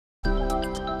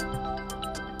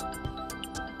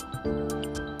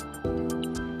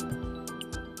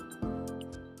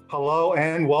Hello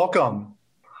and welcome.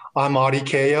 I'm Adi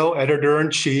Kao,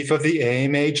 Editor-in-Chief of the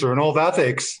AMA Journal of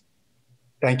Ethics.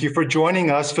 Thank you for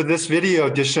joining us for this video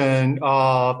edition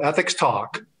of Ethics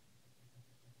Talk.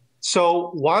 So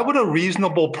why would a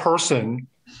reasonable person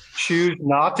choose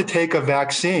not to take a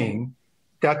vaccine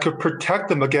that could protect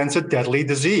them against a deadly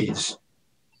disease?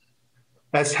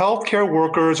 As healthcare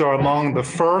workers are among the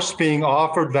first being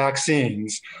offered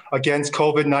vaccines against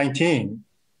COVID-19,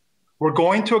 we're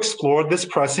going to explore this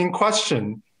pressing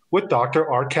question with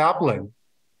Dr. Arthur Caplan,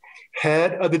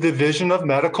 head of the Division of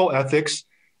Medical Ethics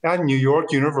at New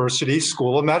York University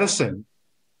School of Medicine.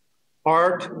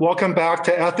 Art, welcome back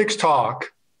to Ethics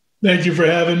Talk. Thank you for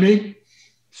having me.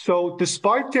 So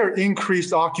despite their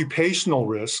increased occupational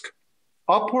risk,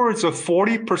 upwards of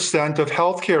 40% of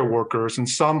healthcare workers in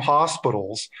some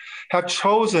hospitals have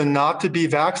chosen not to be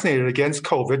vaccinated against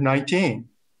COVID-19.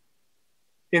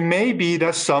 It may be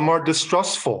that some are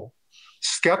distrustful,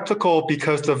 skeptical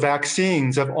because the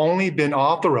vaccines have only been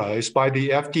authorized by the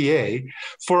FDA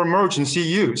for emergency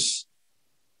use.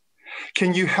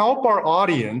 Can you help our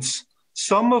audience,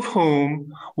 some of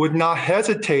whom would not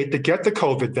hesitate to get the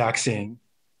COVID vaccine,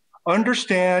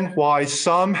 understand why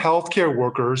some healthcare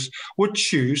workers would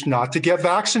choose not to get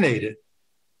vaccinated?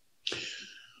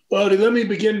 Well, let me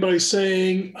begin by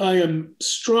saying I am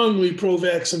strongly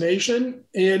pro-vaccination,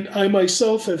 and I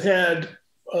myself have had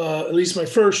at least my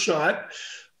first shot.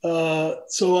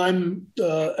 So I'm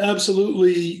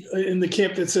absolutely in the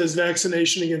camp that says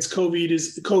vaccination against COVID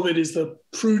is the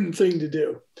prudent thing to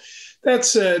do. That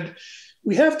said,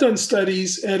 we have done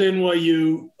studies at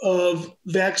NYU of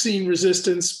vaccine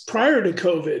resistance prior to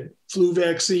COVID, flu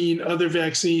vaccine, other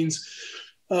vaccines.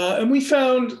 And we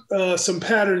found some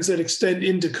patterns that extend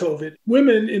into COVID.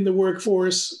 Women in the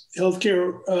workforce,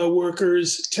 healthcare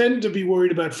workers, tend to be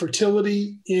worried about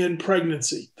fertility and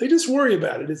pregnancy. They just worry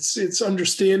about it. It's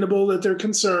understandable that they're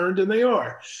concerned, and they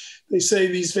are. They say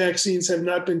these vaccines have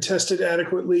not been tested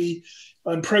adequately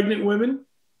on pregnant women.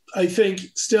 I think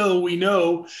still we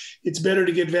know it's better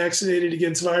to get vaccinated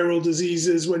against viral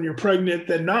diseases when you're pregnant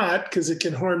than not, because it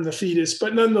can harm the fetus.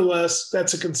 But nonetheless,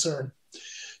 that's a concern.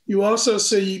 You also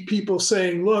see people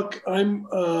saying, look, I'm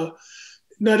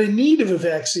not in need of a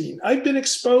vaccine. I've been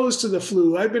exposed to the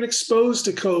flu. I've been exposed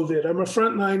to COVID. I'm a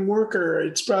frontline worker.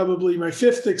 It's probably my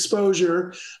fifth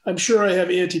exposure. I'm sure I have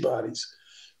antibodies.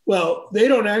 Well, they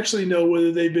don't actually know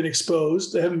whether they've been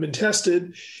exposed. They haven't been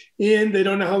tested, and they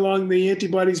don't know how long the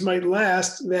antibodies might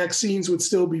last. Vaccines would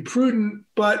still be prudent,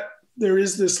 but there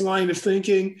is this line of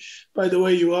thinking. By the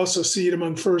way, you also see it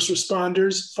among first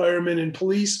responders, firemen, and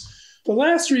police. The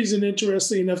last reason,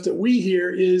 interestingly enough, that we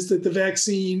hear is that the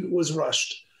vaccine was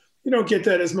rushed. You don't get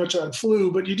that as much on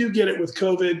flu, but you do get it with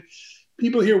COVID.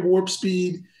 People hear warp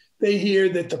speed. They hear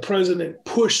that the president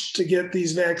pushed to get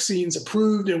these vaccines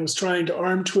approved and was trying to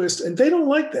arm twist, and they don't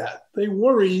like that. They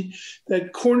worry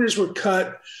that corners were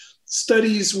cut,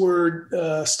 studies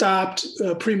were stopped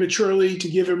prematurely to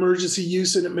give emergency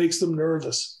use, and it makes them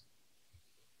nervous.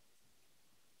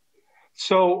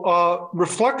 So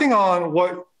reflecting on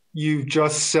what you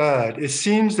just said, it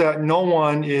seems that no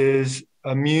one is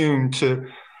immune to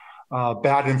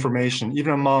bad information,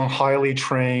 even among highly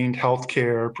trained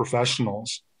healthcare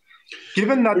professionals.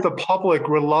 Given that the public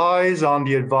relies on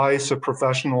the advice of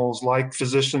professionals like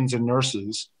physicians and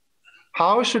nurses,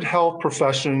 how should health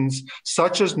professions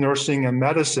such as nursing and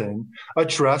medicine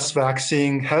address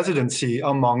vaccine hesitancy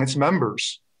among its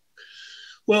members?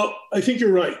 Well, I think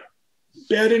you're right.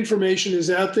 Bad information is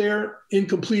out there,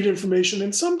 incomplete information,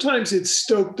 and sometimes it's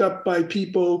stoked up by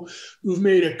people who've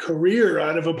made a career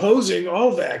out of opposing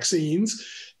all vaccines.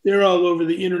 They're all over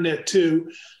the internet too.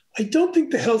 I don't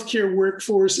think the healthcare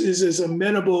workforce is as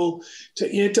amenable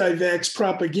to anti-vax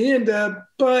propaganda,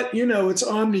 but it's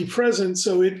omnipresent,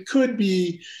 so it could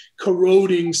be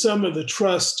corroding some of the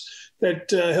trust that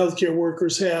healthcare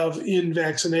workers have in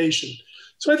vaccination.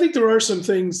 So I think there are some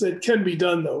things that can be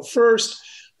done, though. First,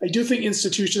 I do think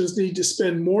institutions need to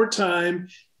spend more time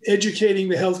educating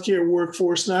the healthcare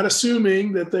workforce, not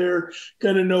assuming that they're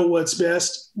going to know what's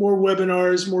best. More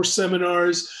webinars, more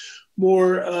seminars,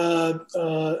 more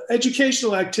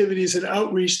educational activities and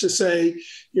outreach to say,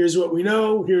 here's what we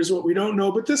know, here's what we don't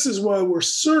know, but this is why we're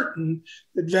certain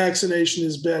that vaccination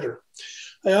is better.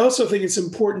 I also think it's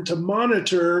important to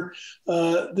monitor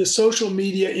the social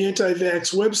media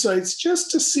anti-vax websites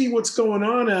just to see what's going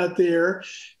on out there.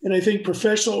 And I think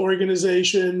professional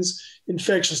organizations,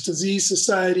 Infectious Disease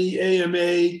Society,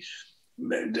 AMA,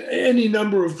 any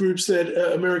number of groups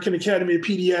that American Academy of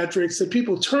Pediatrics that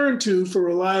people turn to for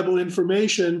reliable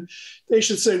information. They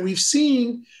should say, we've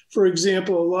seen, for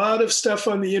example, a lot of stuff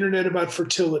on the internet about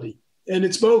fertility, and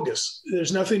it's bogus.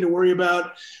 There's nothing to worry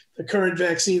about. The current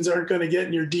vaccines aren't going to get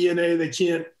in your DNA. They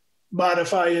can't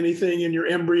modify anything in your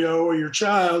embryo or your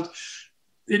child.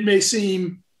 It may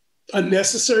seem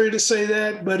unnecessary to say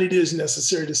that, but it is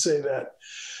necessary to say that.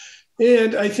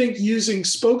 And I think using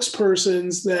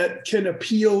spokespersons that can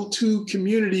appeal to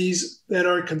communities that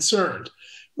are concerned.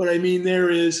 What I mean there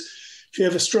is, if you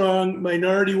have a strong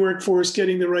minority workforce,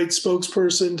 getting the right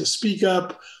spokesperson to speak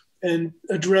up and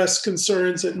address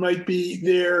concerns that might be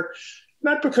there,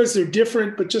 not because they're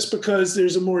different, but just because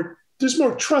there's more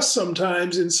trust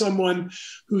sometimes in someone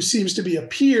who seems to be a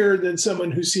peer than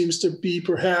someone who seems to be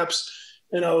perhaps,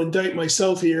 and I'll indict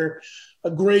myself here, a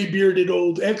gray bearded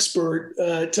old expert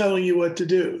telling you what to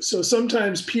do. So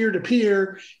sometimes peer to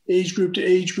peer, age group to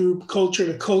age group, culture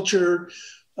to culture,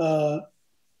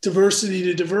 diversity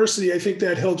to diversity, I think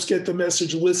that helps get the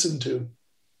message listened to.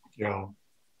 Yeah.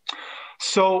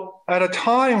 So at a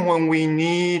time when we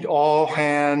need all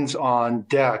hands on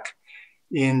deck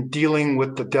in dealing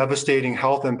with the devastating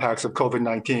health impacts of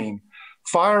COVID-19,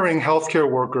 firing healthcare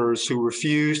workers who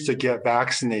refuse to get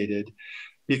vaccinated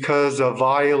because of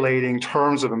violating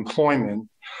terms of employment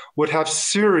would have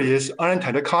serious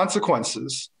unintended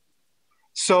consequences.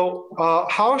 So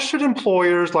how should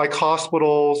employers like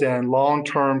hospitals and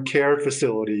long-term care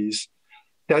facilities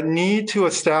that need to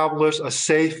establish a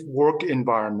safe work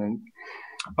environment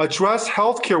address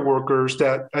healthcare workers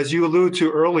that, as you alluded to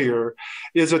earlier,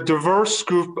 is a diverse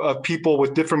group of people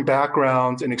with different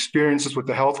backgrounds and experiences with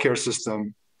the healthcare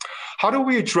system? How do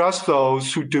we address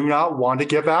those who do not want to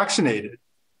get vaccinated?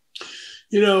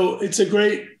 You know, it's a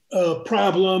great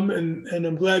problem, and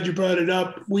I'm glad you brought it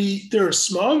up. There are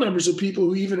small numbers of people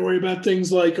who even worry about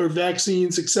things like, are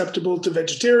vaccines acceptable to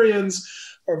vegetarians?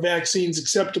 Are vaccines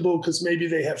acceptable because maybe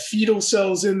they have fetal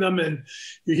cells in them, and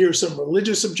you hear some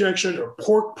religious objection, or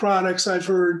pork products I've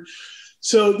heard.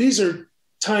 So these are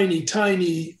tiny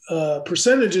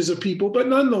percentages of people, but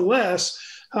nonetheless,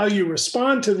 how you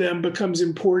respond to them becomes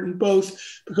important, both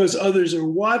because others are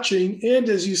watching, and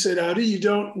as you said, Audi, you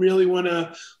don't really want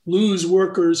to lose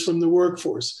workers from the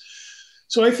workforce.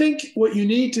 So I think what you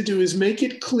need to do is make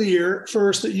it clear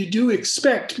first that you do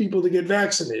expect people to get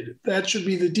vaccinated. That should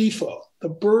be the default. The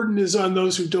burden is on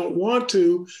those who don't want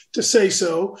to say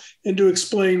so and to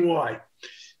explain why.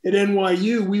 At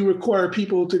NYU, we require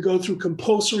people to go through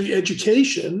compulsory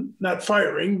education, not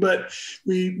firing, but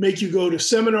we make you go to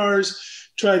seminars,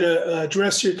 try to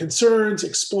address your concerns,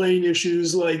 explain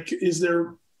issues like, is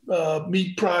there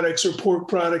meat products or pork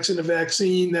products in a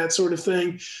vaccine, that sort of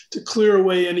thing, to clear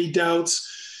away any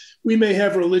doubts. We may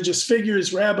have religious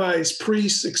figures, rabbis,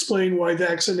 priests, explain why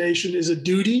vaccination is a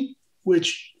duty,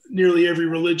 which nearly every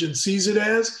religion sees it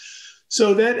as.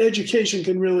 So that education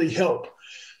can really help.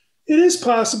 It is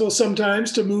possible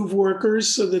sometimes to move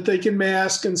workers so that they can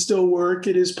mask and still work.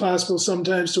 It is possible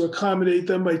sometimes to accommodate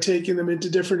them by taking them into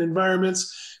different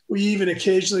environments. We even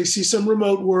occasionally see some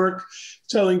remote work,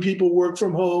 telling people work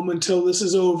from home until this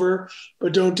is over,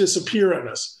 but don't disappear on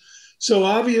us. So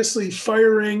obviously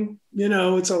firing,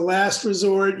 it's a last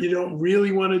resort. You don't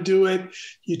really want to do it.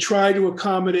 You try to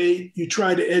accommodate, you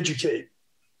try to educate.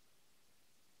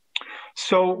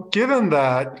 So given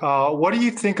that, what do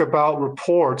you think about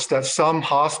reports that some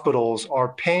hospitals are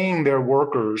paying their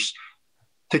workers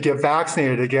to get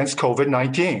vaccinated against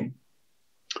COVID-19?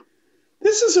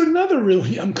 This is another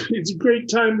it's a great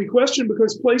timely question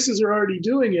because places are already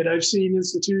doing it. I've seen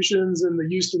institutions in the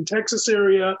Houston, Texas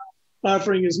area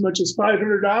offering as much as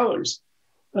 $500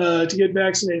 to get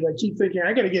vaccinated. I keep thinking,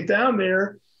 I got to get down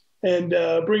there and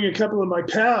bring a couple of my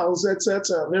pals. That's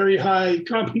a very high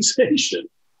compensation.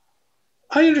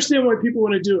 I understand why people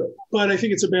want to do it, but I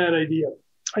think it's a bad idea.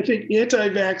 I think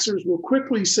anti-vaxxers will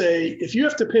quickly say, if you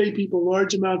have to pay people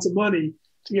large amounts of money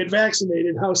to get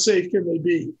vaccinated, how safe can they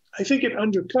be? I think it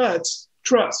undercuts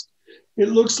trust. It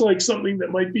looks like something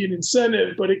that might be an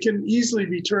incentive, but it can easily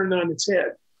be turned on its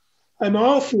head. I'm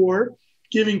all for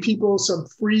giving people some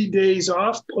free days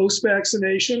off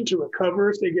post-vaccination to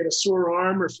recover if they get a sore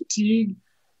arm or fatigue.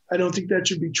 I don't think that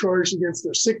should be charged against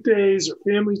their sick days or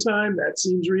family time. That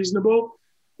seems reasonable.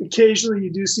 Occasionally,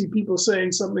 you do see people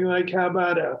saying something like, how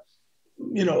about a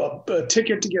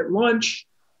ticket to get lunch?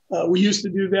 We used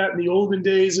to do that in the olden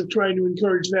days of trying to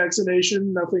encourage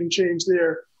vaccination. Nothing changed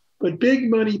there. But big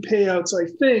money payouts, I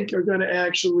think, are going to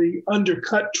actually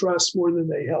undercut trust more than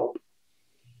they help.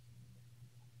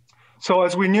 So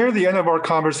as we near the end of our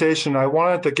conversation, I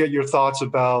wanted to get your thoughts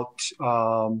about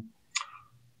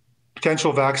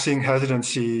potential vaccine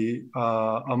hesitancy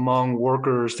among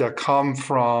workers that come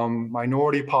from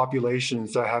minority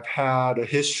populations that have had a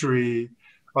history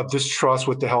of distrust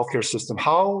with the healthcare system.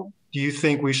 How do you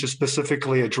think we should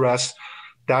specifically address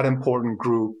that important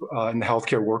group in the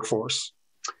healthcare workforce?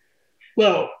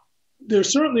 Well, there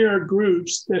certainly are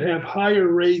groups that have higher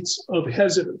rates of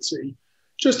hesitancy,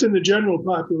 just in the general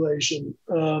population,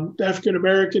 the African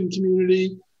American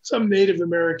community, some Native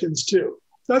Americans too.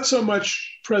 Not so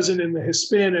much present in the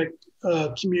Hispanic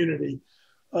community.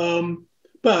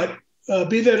 But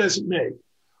be that as it may,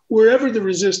 wherever the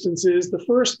resistance is, the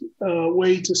first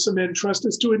way to cement trust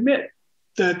is to admit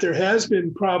that there has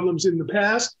been problems in the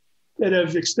past that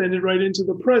have extended right into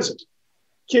the present.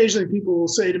 Occasionally people will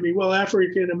say to me, well,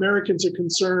 African Americans are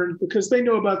concerned because they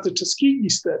know about the Tuskegee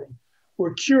study,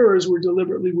 where cures were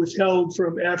deliberately withheld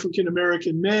from African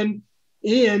American men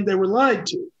and they were lied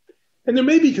to. And there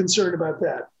may be concern about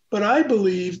that. But I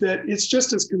believe that it's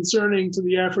just as concerning to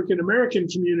the African American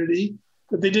community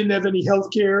that they didn't have any health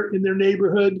care in their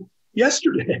neighborhood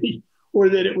yesterday, or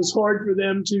that it was hard for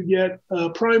them to get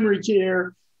primary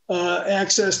care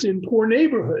accessed in poor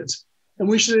neighborhoods. And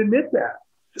we should admit that.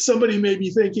 Somebody may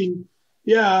be thinking,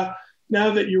 yeah,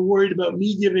 now that you're worried about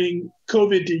me giving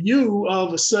COVID to you, all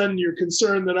of a sudden you're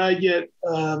concerned that I get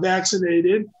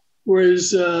vaccinated.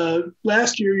 Whereas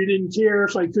last year you didn't care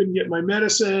if I couldn't get my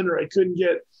medicine or I couldn't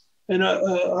get an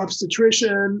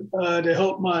obstetrician to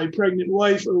help my pregnant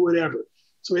wife or whatever.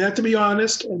 So we have to be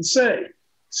honest and say,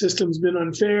 system's been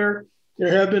unfair.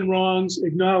 There have been wrongs,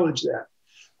 acknowledge that.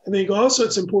 I think also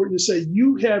it's important to say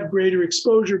you have greater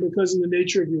exposure because of the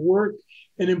nature of your work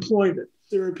and employment.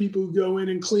 There are people who go in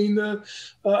and clean the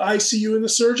ICU and the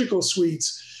surgical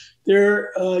suites.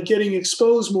 They're getting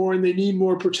exposed more and they need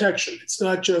more protection. It's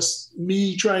not just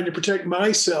me trying to protect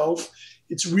myself.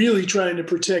 It's really trying to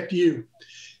protect you.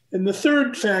 And the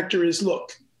third factor is,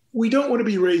 look, we don't want to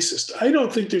be racist. I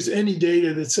don't think there's any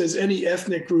data that says any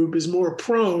ethnic group is more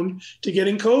prone to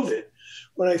getting COVID.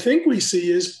 What I think we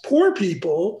see is poor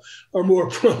people are more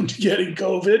prone to getting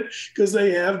COVID because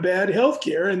they have bad health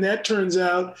care. And that turns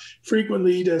out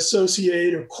frequently to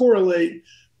associate or correlate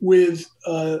with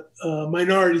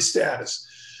minority status.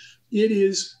 It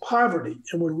is poverty,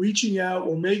 and we're reaching out,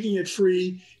 we're making it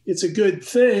free. It's a good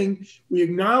thing. We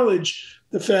acknowledge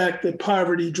the fact that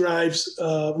poverty drives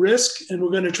risk, and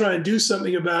we're going to try and do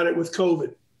something about it with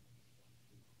COVID.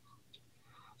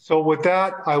 So with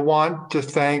that, I want to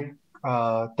thank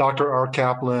Dr. Art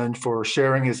Caplan for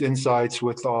sharing his insights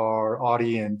with our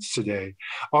audience today.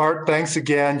 Art, thanks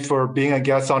again for being a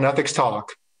guest on Ethics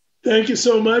Talk. Thank you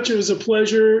so much. It was a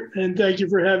pleasure, and thank you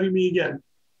for having me again.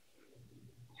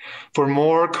 For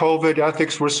more COVID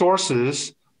ethics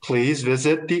resources, please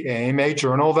visit the AMA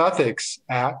Journal of Ethics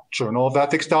at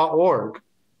journalofethics.org.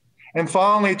 And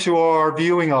finally, to our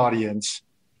viewing audience,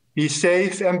 be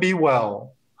safe and be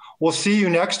well. We'll see you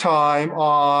next time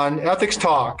on Ethics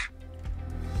Talk.